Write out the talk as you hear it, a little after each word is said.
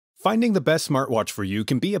Finding the best smartwatch for you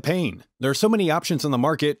can be a pain. There are so many options on the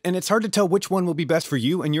market, and it's hard to tell which one will be best for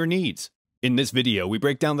you and your needs. In this video, we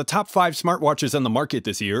break down the top 5 smartwatches on the market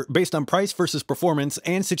this year based on price versus performance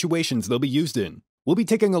and situations they'll be used in. We'll be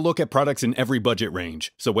taking a look at products in every budget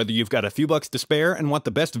range, so whether you've got a few bucks to spare and want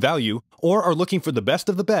the best value, or are looking for the best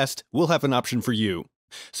of the best, we'll have an option for you.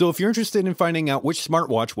 So if you're interested in finding out which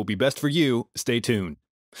smartwatch will be best for you, stay tuned.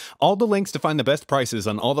 All the links to find the best prices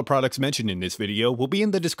on all the products mentioned in this video will be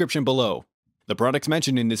in the description below. The products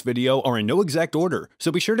mentioned in this video are in no exact order,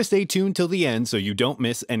 so be sure to stay tuned till the end so you don't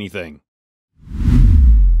miss anything.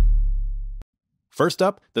 First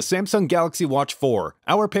up, the Samsung Galaxy Watch 4,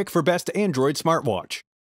 our pick for best Android smartwatch.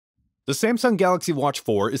 The Samsung Galaxy Watch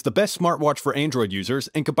 4 is the best smartwatch for Android users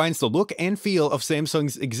and combines the look and feel of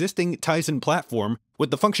Samsung's existing Tizen platform with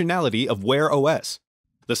the functionality of Wear OS.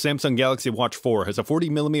 The Samsung Galaxy Watch 4 has a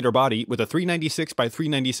 40mm body with a 396 by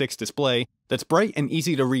 396 display that's bright and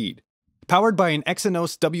easy to read. Powered by an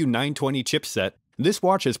Exynos W920 chipset, this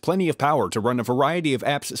watch has plenty of power to run a variety of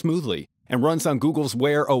apps smoothly, and runs on Google's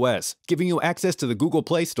Wear OS, giving you access to the Google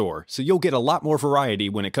Play Store, so you'll get a lot more variety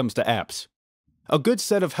when it comes to apps. A good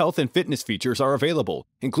set of health and fitness features are available,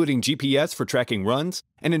 including GPS for tracking runs,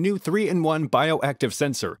 and a new 3-in-1 bioactive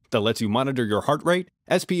sensor that lets you monitor your heart rate,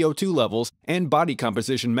 SpO2 levels, and body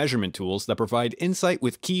composition measurement tools that provide insight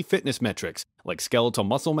with key fitness metrics like skeletal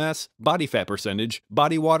muscle mass, body fat percentage,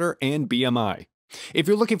 body water, and BMI. If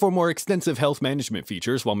you're looking for more extensive health management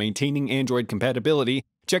features while maintaining Android compatibility,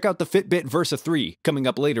 check out the Fitbit Versa 3 coming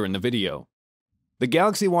up later in the video. The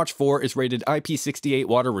Galaxy Watch 4 is rated IP68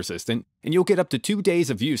 water resistant, and you'll get up to 2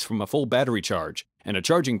 days of use from a full battery charge, and a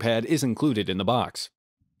charging pad is included in the box.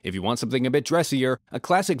 If you want something a bit dressier, a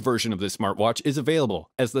classic version of this smartwatch is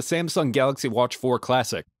available as the Samsung Galaxy Watch 4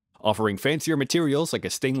 Classic, offering fancier materials like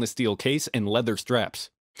a stainless steel case and leather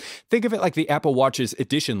straps. Think of it like the Apple Watch's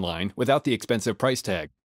Edition line without the expensive price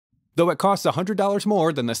tag. Though it costs $100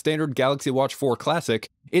 more than the standard Galaxy Watch 4 Classic,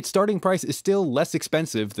 its starting price is still less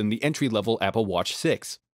expensive than the entry-level Apple Watch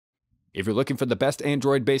 6. If you're looking for the best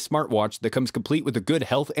Android-based smartwatch that comes complete with a good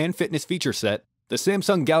health and fitness feature set, the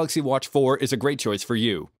Samsung Galaxy Watch 4 is a great choice for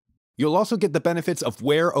you. You'll also get the benefits of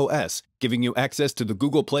Wear OS, giving you access to the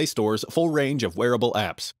Google Play Store's full range of wearable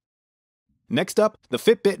apps. Next up, the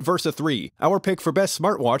Fitbit Versa 3, our pick for best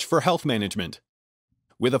smartwatch for health management.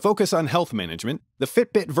 With a focus on health management, the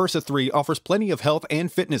Fitbit Versa 3 offers plenty of health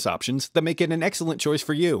and fitness options that make it an excellent choice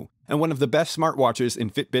for you, and one of the best smartwatches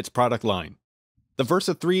in Fitbit's product line. The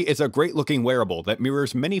Versa 3 is a great-looking wearable that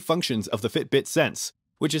mirrors many functions of the Fitbit Sense,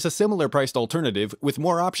 which is a similar-priced alternative with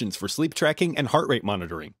more options for sleep tracking and heart rate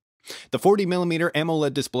monitoring. The 40mm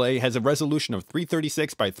AMOLED display has a resolution of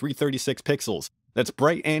 336 by 336 pixels that's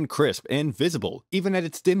bright and crisp and visible, even at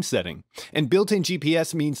its dim setting, and built-in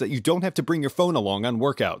GPS means that you don't have to bring your phone along on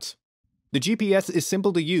workouts. The GPS is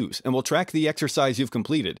simple to use and will track the exercise you've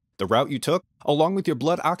completed, the route you took, along with your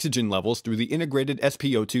blood oxygen levels through the integrated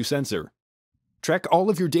SpO2 sensor. Track all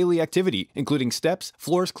of your daily activity, including steps,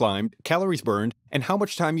 floors climbed, calories burned, and how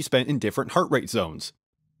much time you spent in different heart rate zones.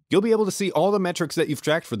 You'll be able to see all the metrics that you've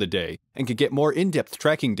tracked for the day, and can get more in-depth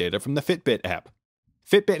tracking data from the Fitbit app.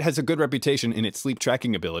 Fitbit has a good reputation in its sleep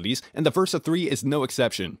tracking abilities, and the Versa 3 is no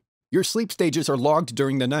exception. Your sleep stages are logged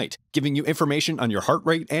during the night, giving you information on your heart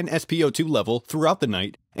rate and SpO2 level throughout the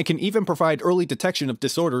night, and can even provide early detection of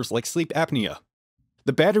disorders like sleep apnea.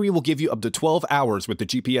 The battery will give you up to 12 hours with the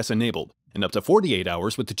GPS enabled, and up to 48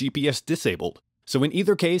 hours with the GPS disabled, so in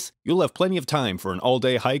either case, you'll have plenty of time for an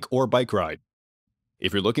all-day hike or bike ride.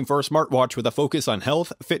 If you're looking for a smartwatch with a focus on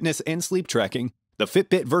health, fitness, and sleep tracking, the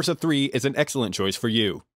Fitbit Versa 3 is an excellent choice for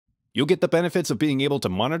you. You'll get the benefits of being able to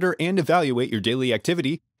monitor and evaluate your daily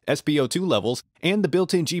activity, SpO2 levels, and the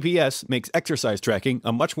built-in GPS makes exercise tracking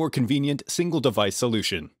a much more convenient single-device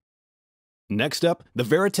solution. Next up, the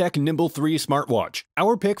Veritech Nimble 3 smartwatch,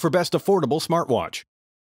 our pick for best affordable smartwatch.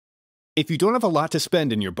 If you don't have a lot to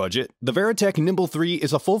spend in your budget, the Veritech Nimble 3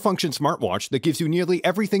 is a full-function smartwatch that gives you nearly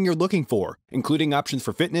everything you're looking for, including options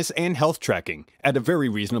for fitness and health tracking, at a very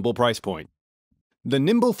reasonable price point. The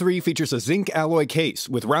Nimble 3 features a zinc alloy case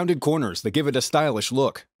with rounded corners that give it a stylish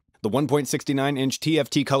look. The 1.69-inch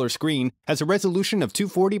TFT color screen has a resolution of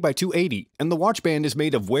 240 by 280, and the watch band is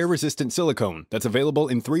made of wear-resistant silicone that's available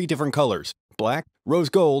in 3 different colors: black, rose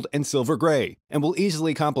gold, and silver gray, and will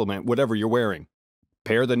easily complement whatever you're wearing.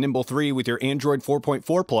 Pair the Nimble 3 with your Android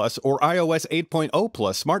 4.4 Plus or iOS 8.0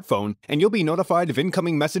 Plus smartphone, and you'll be notified of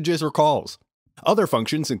incoming messages or calls. Other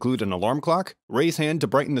functions include an alarm clock, raise hand to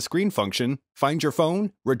brighten the screen function, find your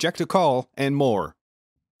phone, reject a call, and more.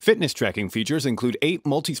 Fitness tracking features include 8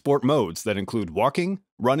 multi-sport modes that include walking,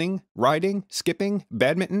 running, riding, skipping,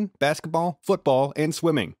 badminton, basketball, football, and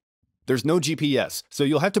swimming. There's no GPS, so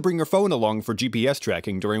you'll have to bring your phone along for GPS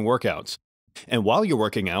tracking during workouts. And while you're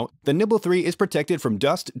working out, the Nibble 3 is protected from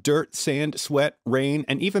dust, dirt, sand, sweat, rain,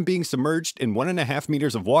 and even being submerged in 1.5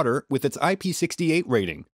 meters of water with its IP68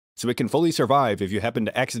 rating, so it can fully survive if you happen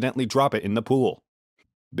to accidentally drop it in the pool.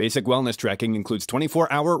 Basic wellness tracking includes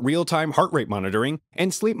 24-hour real-time heart rate monitoring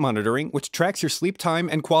and sleep monitoring, which tracks your sleep time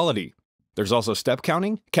and quality. There's also step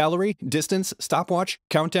counting, calorie, distance, stopwatch,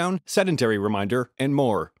 countdown, sedentary reminder, and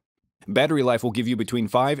more. Battery life will give you between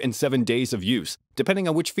 5 and 7 days of use, depending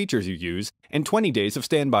on which features you use, and 20 days of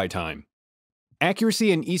standby time.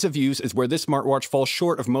 Accuracy and ease of use is where this smartwatch falls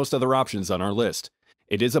short of most other options on our list.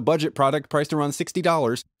 It is a budget product priced around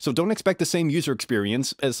 $60, so don't expect the same user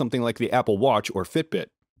experience as something like the Apple Watch or Fitbit.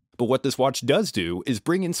 But what this watch does do is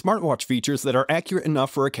bring in smartwatch features that are accurate enough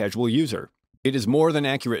for a casual user. It is more than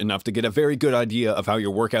accurate enough to get a very good idea of how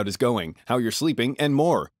your workout is going, how you're sleeping, and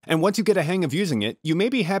more. And once you get a hang of using it, you may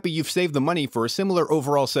be happy you've saved the money for a similar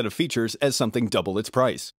overall set of features as something double its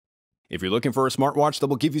price. If you're looking for a smartwatch that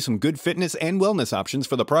will give you some good fitness and wellness options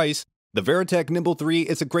for the price, the Veritech Nibble 3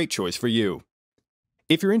 is a great choice for you.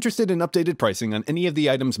 If you're interested in updated pricing on any of the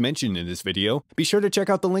items mentioned in this video, be sure to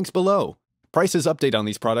check out the links below. Prices update on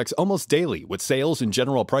these products almost daily with sales and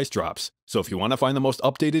general price drops, so if you want to find the most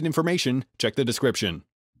updated information, check the description.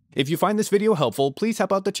 If you find this video helpful, please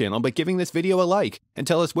help out the channel by giving this video a like and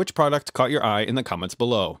tell us which product caught your eye in the comments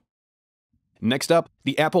below. Next up,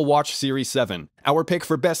 the Apple Watch Series 7, our pick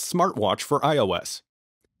for best smartwatch for iOS.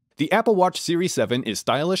 The Apple Watch Series 7 is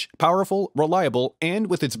stylish, powerful, reliable, and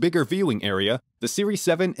with its bigger viewing area, the Series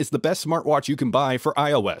 7 is the best smartwatch you can buy for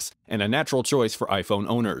iOS and a natural choice for iPhone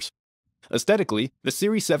owners. Aesthetically, the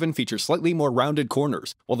Series 7 features slightly more rounded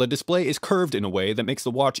corners, while the display is curved in a way that makes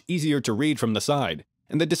the watch easier to read from the side,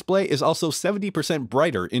 and the display is also 70%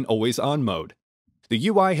 brighter in always-on mode. The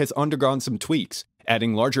UI has undergone some tweaks,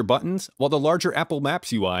 adding larger buttons, while the larger Apple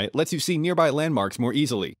Maps UI lets you see nearby landmarks more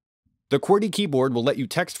easily. The QWERTY keyboard will let you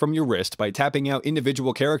text from your wrist by tapping out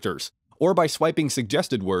individual characters, or by swiping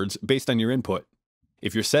suggested words based on your input.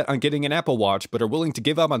 If you're set on getting an Apple Watch but are willing to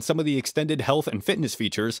give up on some of the extended health and fitness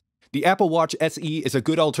features, the Apple Watch SE is a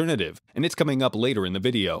good alternative, and it's coming up later in the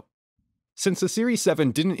video. Since the Series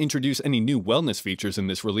 7 didn't introduce any new wellness features in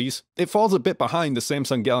this release, it falls a bit behind the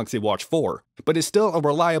Samsung Galaxy Watch 4, but is still a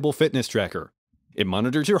reliable fitness tracker. It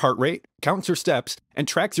monitors your heart rate, counts your steps, and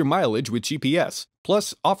tracks your mileage with GPS,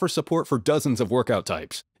 plus offers support for dozens of workout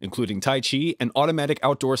types, including Tai Chi and automatic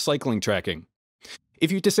outdoor cycling tracking.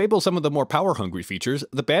 If you disable some of the more power-hungry features,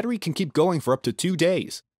 the battery can keep going for up to 2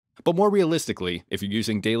 days. But more realistically, if you're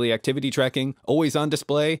using daily activity tracking, always on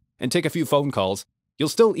display, and take a few phone calls, you'll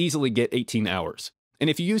still easily get 18 hours. And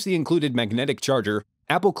if you use the included magnetic charger,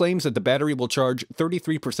 Apple claims that the battery will charge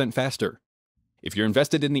 33% faster. If you're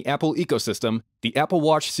invested in the Apple ecosystem, the Apple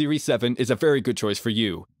Watch Series 7 is a very good choice for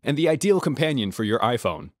you, and the ideal companion for your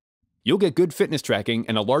iPhone. You'll get good fitness tracking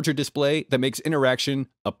and a larger display that makes interaction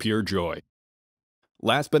a pure joy.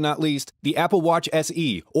 Last but not least, the Apple Watch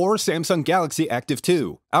SE or Samsung Galaxy Active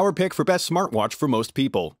 2, our pick for best smartwatch for most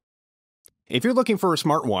people. If you're looking for a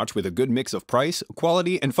smartwatch with a good mix of price,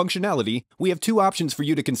 quality, and functionality, we have 2 options for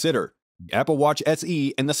you to consider: the Apple Watch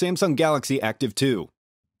SE and the Samsung Galaxy Active 2.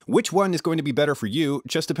 Which one is going to be better for you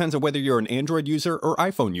just depends on whether you're an Android user or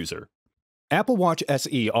iPhone user. Apple Watch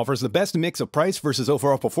SE offers the best mix of price versus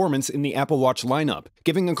overall performance in the Apple Watch lineup,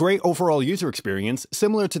 giving a great overall user experience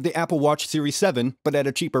similar to the Apple Watch Series 7 but at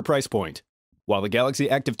a cheaper price point. While the Galaxy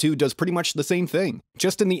Active 2 does pretty much the same thing,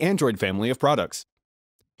 just in the Android family of products.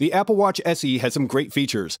 The Apple Watch SE has some great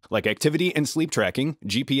features, like activity and sleep tracking,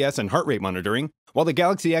 GPS and heart rate monitoring, while the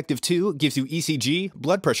Galaxy Active 2 gives you ECG,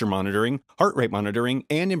 blood pressure monitoring, heart rate monitoring,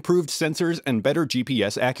 and improved sensors and better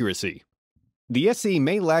GPS accuracy. The SE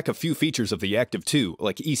may lack a few features of the Active 2,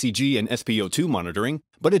 like ECG and SpO2 monitoring,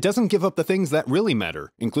 but it doesn't give up the things that really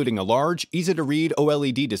matter, including a large, easy-to-read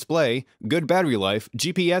OLED display, good battery life,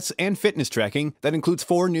 GPS, and fitness tracking that includes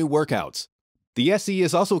 4 new workouts. The SE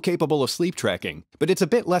is also capable of sleep tracking, but it's a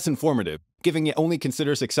bit less informative, given it only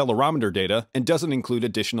considers accelerometer data and doesn't include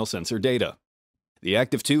additional sensor data. The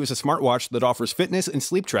Active 2 is a smartwatch that offers fitness and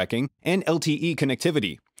sleep tracking and LTE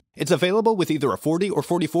connectivity. It's available with either a 40 or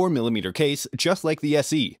 44mm case, just like the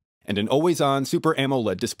SE, and an always-on Super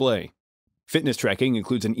AMOLED display. Fitness tracking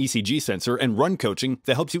includes an ECG sensor and run coaching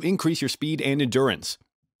that helps you increase your speed and endurance.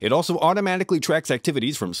 It also automatically tracks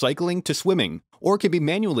activities from cycling to swimming, or can be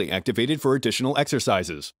manually activated for additional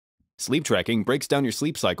exercises. Sleep tracking breaks down your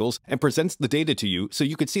sleep cycles and presents the data to you so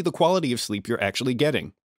you can see the quality of sleep you're actually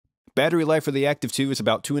getting. Battery life for the Active 2 is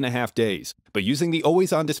about 2.5 days, but using the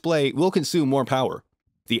always-on display will consume more power.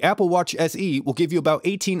 The Apple Watch SE will give you about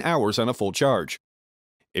 18 hours on a full charge.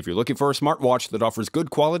 If you're looking for a smartwatch that offers good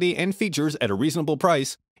quality and features at a reasonable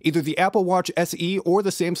price, either the Apple Watch SE or the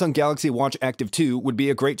Samsung Galaxy Watch Active 2 would be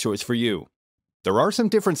a great choice for you. There are some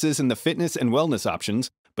differences in the fitness and wellness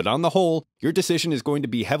options, but on the whole, your decision is going to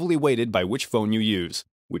be heavily weighted by which phone you use.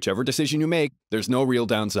 Whichever decision you make, there's no real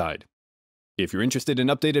downside. If you're interested in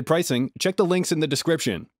updated pricing, check the links in the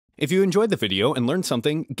description. If you enjoyed the video and learned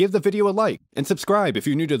something, give the video a like and subscribe if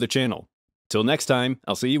you're new to the channel. Till next time,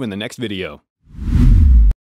 I'll see you in the next video.